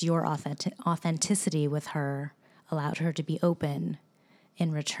 just your authenticity with her, allowed her to be open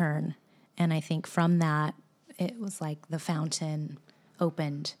in return. And I think from that, it was like the fountain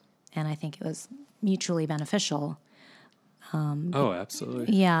opened. And I think it was mutually beneficial. Oh,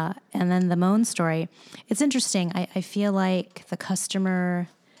 absolutely. Yeah. And then the Moen story, it's interesting. I feel like the customer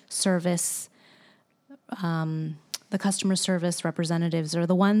service representatives are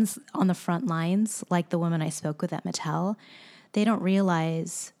the ones on the front lines, like the woman I spoke with at Mattel. They don't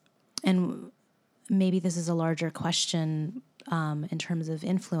realize, and maybe this is a larger question in terms of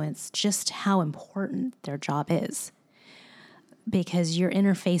influence, just how important their job is. Because you're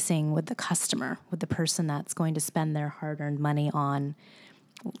interfacing with the customer, with the person that's going to spend their hard-earned money on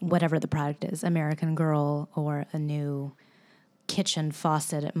whatever the product is, American Girl or a new kitchen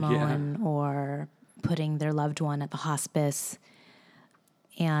faucet at Moen or putting their loved one at the hospice.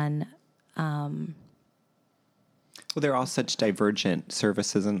 And well, they're all such divergent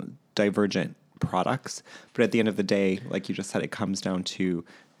services and divergent products, but at the end of the day, like you just said, it comes down to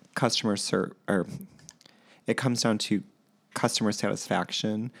customer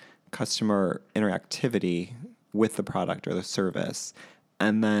satisfaction, customer interactivity with the product or the service,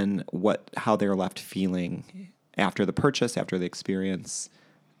 and then how they're left feeling after the purchase, after the experience,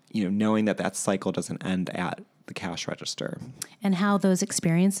 knowing that cycle doesn't end at the cash register. And how those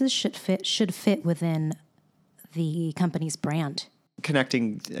experiences should fit within the company's brand.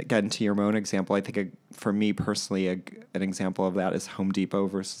 Connecting again to your Moen example, I think for me personally, an example of that is Home Depot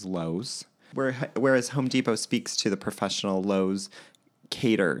versus Lowe's. Whereas Home Depot speaks to the professional, Lowe's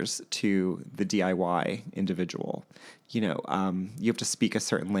caters to the DIY individual. You have to speak a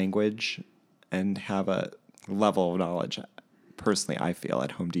certain language and have a level of knowledge. Personally, I feel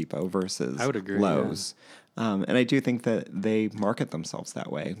at Home Depot versus I would agree, Lowe's. And I do think that they market themselves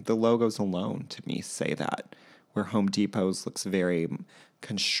that way. The logos alone, to me, say that. Where Home Depot's looks very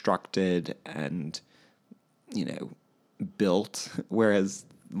constructed and, built, whereas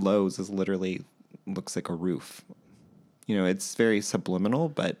Lowe's is literally looks like a roof. It's very subliminal,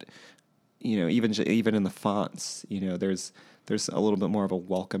 but even in the fonts, there's a little bit more of a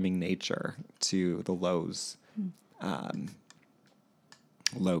welcoming nature to the Lowe's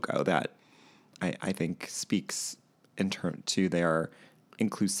logo that I think speaks to their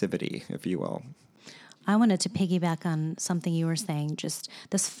inclusivity, if you will. I wanted to piggyback on something you were saying, just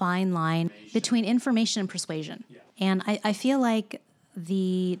this fine line between information and persuasion. And I feel like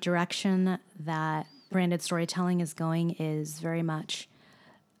the direction that branded storytelling is going is very much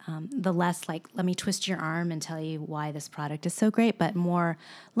the less like, let me twist your arm and tell you why this product is so great, but more,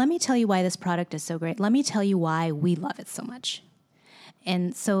 let me tell you why this product is so great. Let me tell you why we love it so much.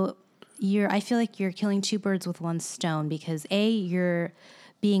 And so I feel like you're killing two birds with one stone because you're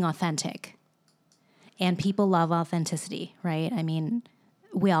being authentic. And people love authenticity, right? I mean,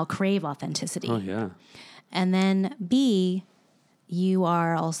 we all crave authenticity. Oh, yeah. And then B, you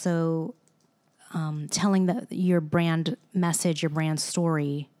are also telling your brand message, your brand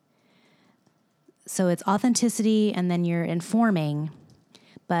story. So it's authenticity, and then you're informing,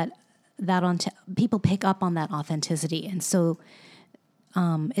 but people pick up on that authenticity. And so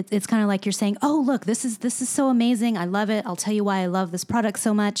it's kind of like you're saying, oh, look, this is so amazing. I love it. I'll tell you why I love this product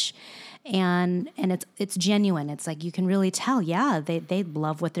so much. And it's genuine. It's like you can really tell, they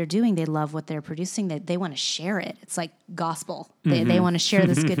love what they're doing. They love what they're producing. They want to share it. It's like gospel. They want to share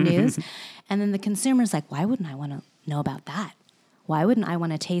this good news. And then the consumer's like, why wouldn't I want to know about that? Why wouldn't I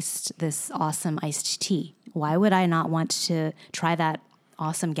want to taste this awesome iced tea? Why would I not want to try that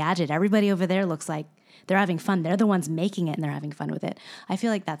awesome gadget? Everybody over there looks like they're having fun. They're the ones making it and they're having fun with it. I feel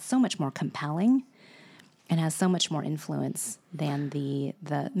like that's so much more compelling and has so much more influence than the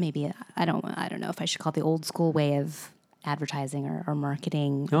maybe I don't know if I should call it the old school way of advertising or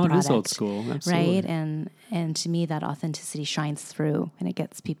marketing. No, product, it is old school, absolutely. right? And to me, that authenticity shines through, and it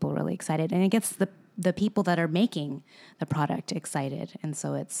gets people really excited, and it gets the people that are making the product excited, and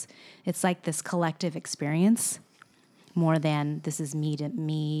so it's like this collective experience more than this is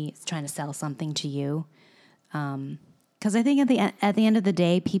me trying to sell something to you. Because I think at the end of the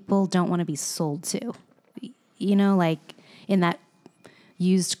day, people don't want to be sold to. Like in that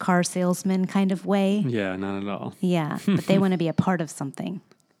used car salesman kind of way. Yeah, not at all. Yeah, but they want to be a part of something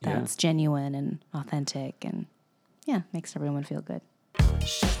that's genuine and authentic and, makes everyone feel good.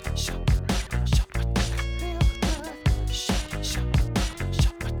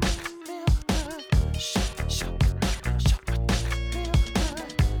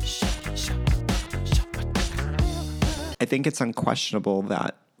 I think it's unquestionable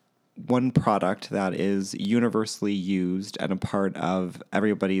that one product that is universally used and a part of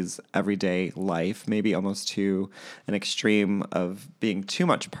everybody's everyday life, maybe almost to an extreme of being too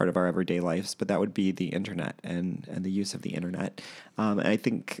much a part of our everyday lives, but that would be the internet and the use of the internet. And I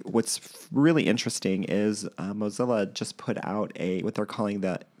think what's really interesting is Mozilla just put out what they're calling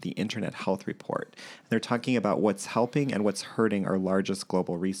the Internet Health Report. They're talking about what's helping and what's hurting our largest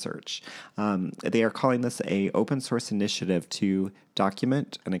global research. They are calling this a open source initiative to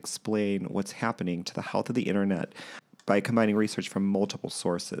document and explain what's happening to the health of the internet by combining research from multiple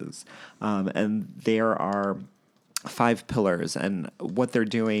sources. And there are 5 pillars, and what they're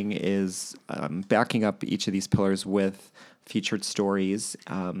doing is backing up each of these pillars with featured stories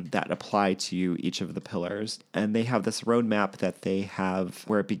that apply to each of the pillars. And they have this roadmap that they have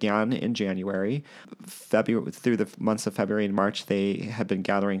where it began in January. Through the months of February and March, they have been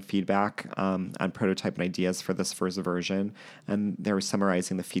gathering feedback on prototype and ideas for this first version. And they were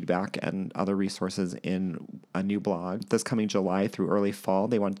summarizing the feedback and other resources in a new blog. This coming July through early fall,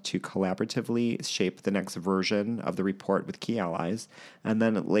 they want to collaboratively shape the next version of the report with key allies. And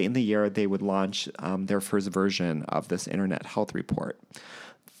then late in the year, they would launch their first version of this Internet Health Report.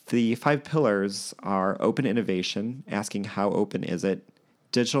 The 5 pillars are open innovation, asking how open is it,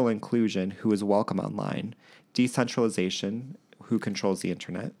 digital inclusion, who is welcome online, decentralization, who controls the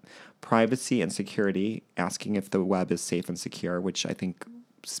internet, privacy and security, asking if the web is safe and secure, which I think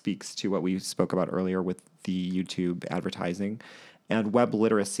speaks to what we spoke about earlier with the YouTube advertising, and web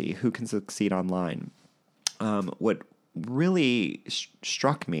literacy, who can succeed online. What really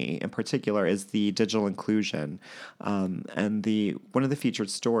struck me in particular is the digital inclusion, and one of the featured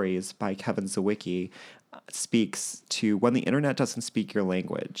stories by Kevin Zawicki speaks to when the internet doesn't speak your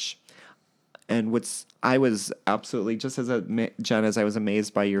language. And I was absolutely, just as Jen, as I was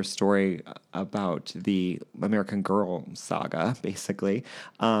amazed by your story about the American Girl saga, basically,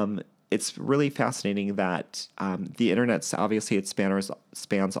 it's really fascinating that the internet, obviously it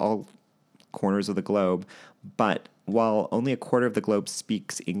spans all corners of the globe, but while only a quarter of the globe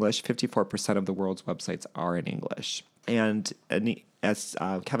speaks English, 54% of the world's websites are in English. And as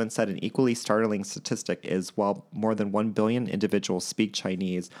Kevin said, an equally startling statistic is while more than 1 billion individuals speak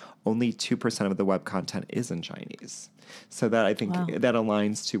Chinese, only 2% of the web content is in Chinese. So that, I think, that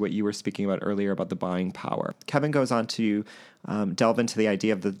aligns to what you were speaking about earlier about the buying power. Kevin goes on to delve into the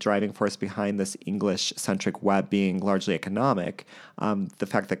idea of the driving force behind this English-centric web being largely economic, the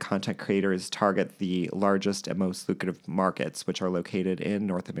fact that content creators target the largest and most lucrative markets, which are located in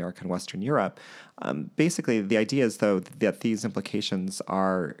North America and Western Europe. Basically, the idea is, though, that these implications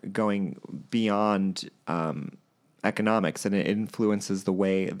are going beyond economics, and it influences the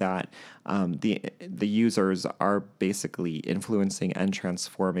way that the users are basically influencing and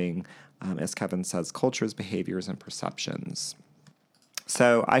transforming, as Kevin says, cultures, behaviors, and perceptions.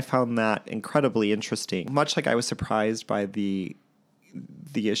 So I found that incredibly interesting. Much like I was surprised by the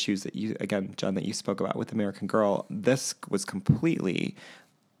issues that you, again, Jen, that you spoke about with American Girl, this was completely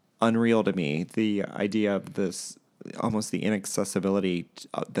unreal to me. The idea of this, almost the inaccessibility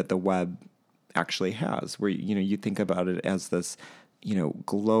that the web actually has, where you think about it as this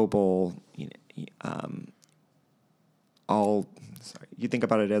global you think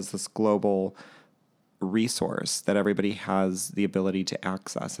about it as this global resource that everybody has the ability to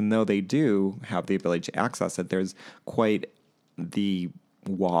access, and though they do have the ability to access it, there's quite the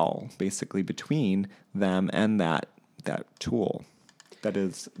wall basically between them and that tool that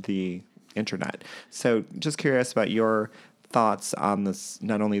is the internet. So just curious about your thoughts on this,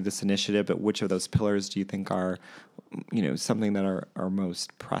 not only this initiative, but which of those pillars do you think are, something that are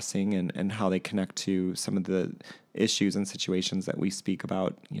most pressing, and how they connect to some of the issues and situations that we speak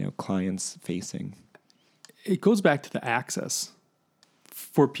about, clients facing? It goes back to the access.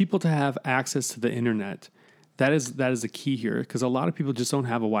 For people to have access to the internet, that is the key here, because a lot of people just don't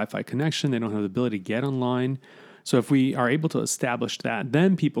have a Wi-Fi connection. They don't have the ability to get online. So if we are able to establish that,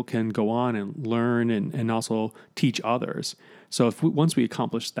 then people can go on and learn and also teach others. So once we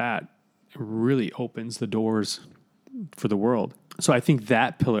accomplish that, it really opens the doors for the world. So I think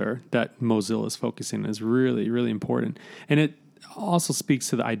that pillar that Mozilla is focusing on is really, really important. And it also speaks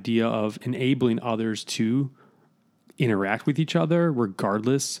to the idea of enabling others to interact with each other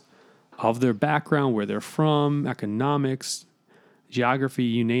regardless of their background, where they're from, economics, geography,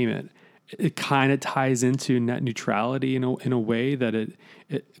 you name it. It kind of ties into net neutrality in a way that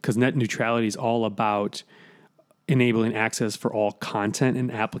because net neutrality is all about enabling access for all content and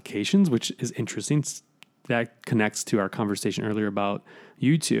applications, which is interesting. That connects to our conversation earlier about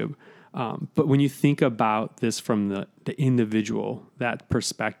YouTube. But when you think about this from the individual, that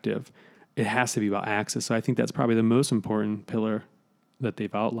perspective, it has to be about access. So I think that's probably the most important pillar that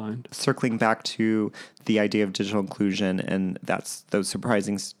they've outlined. Circling back to the idea of digital inclusion, and that's those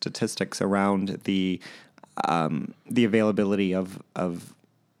surprising statistics around the availability of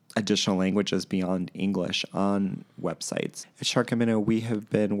additional languages beyond English on websites. At Sharknado, we have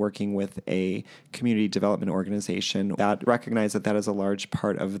been working with a community development organization that recognizes that is a large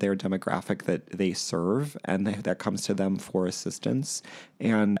part of their demographic that they serve, and that comes to them for assistance.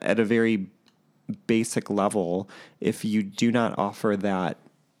 And at a very basic level, if you do not offer that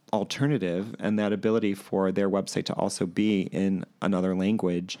alternative and that ability for their website to also be in another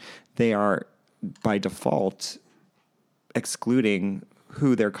language, they are by default excluding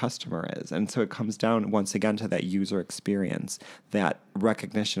who their customer is. And so it comes down once again to that user experience, that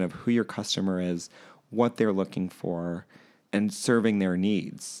recognition of who your customer is, what they're looking for, and serving their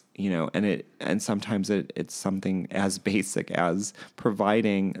needs, and sometimes it's something as basic as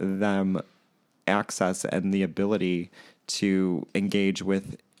providing them access and the ability to engage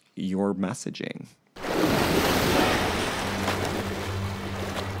with your messaging.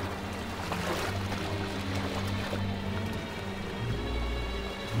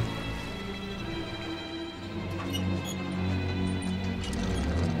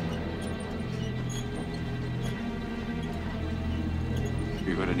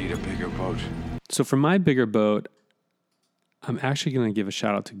 You're going to need a bigger boat. So for my bigger boat, I'm actually going to give a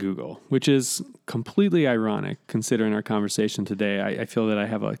shout out to Google, which is completely ironic considering our conversation today. I feel that I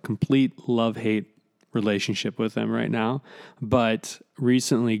have a complete love-hate relationship with them right now. But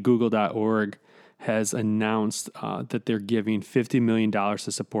recently, Google.org has announced that they're giving $50 million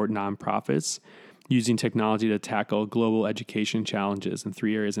to support nonprofits using technology to tackle global education challenges in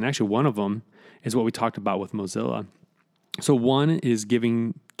 3 areas. And actually, one of them is what we talked about with Mozilla. So 1 is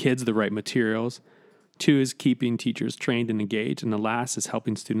giving kids the right materials. 2 is keeping teachers trained and engaged. And the last is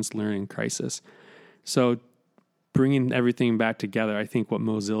helping students learn in crisis. So bringing everything back together, I think what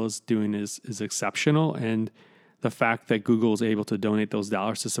Mozilla is doing is exceptional. And the fact that Google is able to donate those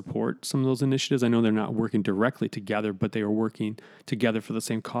dollars to support some of those initiatives, I know they're not working directly together, but they are working together for the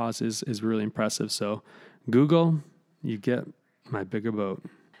same cause is really impressive. So Google, you get my bigger boat.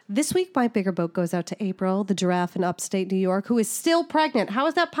 This week, my bigger boat goes out to April, the giraffe in upstate New York, who is still pregnant. How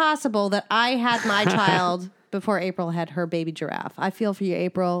is that possible that I had my child before April had her baby giraffe? I feel for you,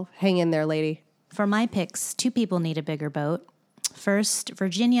 April. Hang in there, lady. For my picks, 2 people need a bigger boat. First,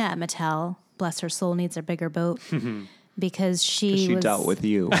 Virginia at Mattel, bless her soul, needs a bigger boat because she dealt with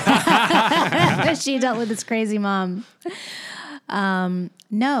you. she dealt with this crazy mom.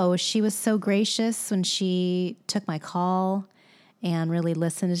 No, she was so gracious when she took my call and really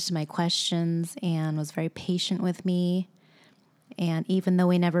listened to my questions and was very patient with me. And even though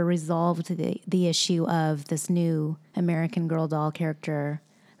we never resolved the issue of this new American Girl doll character,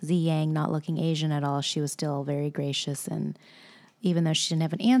 Z Yang, not looking Asian at all, she was still very gracious. And even though she didn't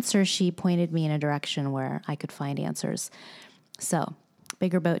have an answer, she pointed me in a direction where I could find answers. So,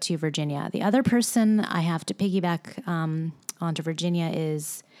 bigger boat to you, Virginia. The other person I have to piggyback onto Virginia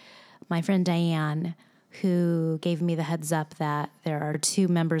is my friend Diane, who gave me the heads up that there are 2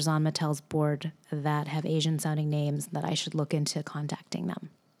 members on Mattel's board that have Asian-sounding names that I should look into contacting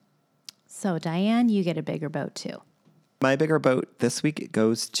them. So, Diane, you get a bigger boat, too. My bigger boat this week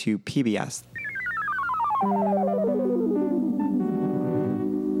goes to PBS.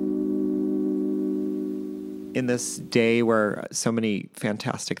 In this day where so many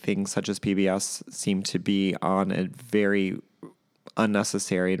fantastic things such as PBS seem to be on a very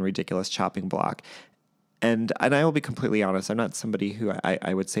unnecessary and ridiculous chopping block, and I will be completely honest, I'm not somebody who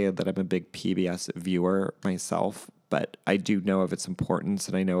I would say that I'm a big PBS viewer myself, but I do know of its importance,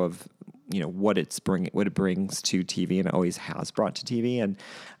 and I know of what it brings to TV, and always has brought to TV. And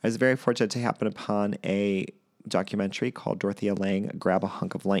I was very fortunate to happen upon a documentary called Dorothea Lange, Grab a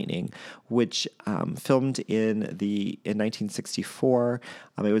Hunk of Lightning, which filmed in 1964.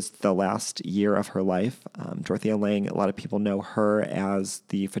 It was the last year of her life. Dorothea Lange, a lot of people know her as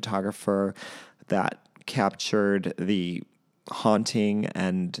the photographer that captured the haunting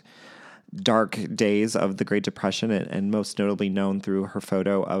and dark days of the Great Depression, and most notably known through her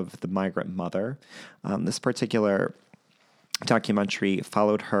photo of the migrant mother. This particular documentary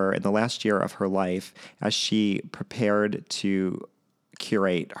followed her in the last year of her life as she prepared to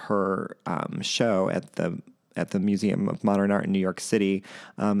curate her show at the Museum of Modern Art in New York City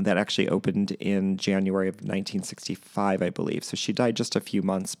that actually opened in January of 1965, I believe. So she died just a few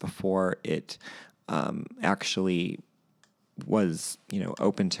months before it actually was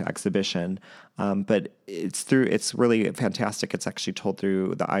open to exhibition, but it's really fantastic. It's actually told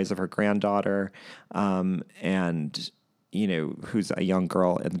through the eyes of her granddaughter, and who's a young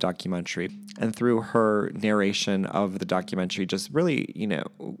girl in the documentary, and through her narration of the documentary, just really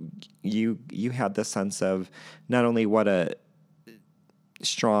you had the sense of not only what a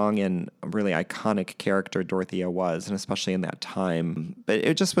strong and really iconic character Dorothea was, and especially in that time. But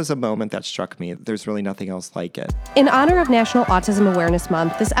it just was a moment that struck me. There's really nothing else like it. In honor of National Autism Awareness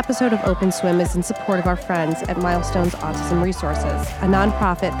Month, this episode of Open Swim is in support of our friends at Milestones Autism Resources, a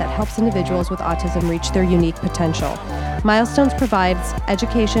nonprofit that helps individuals with autism reach their unique potential. Milestones provides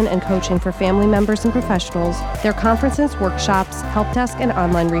education and coaching for family members and professionals. Their conferences, workshops, help desk, and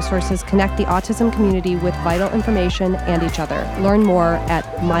online resources connect the autism community with vital information and each other. Learn more at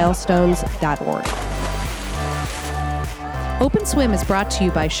milestones.org. Open Swim is brought to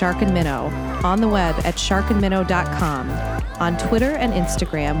you by Shark and Minnow, on the web at sharkandminnow.com. On Twitter and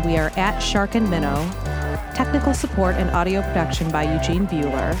Instagram, we are at Shark and Minnow. Technical support and audio production by Eugene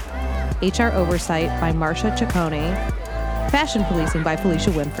Bueller. HR oversight by Marcia Ciccone. Fashion policing by Felicia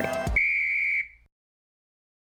Winfrey.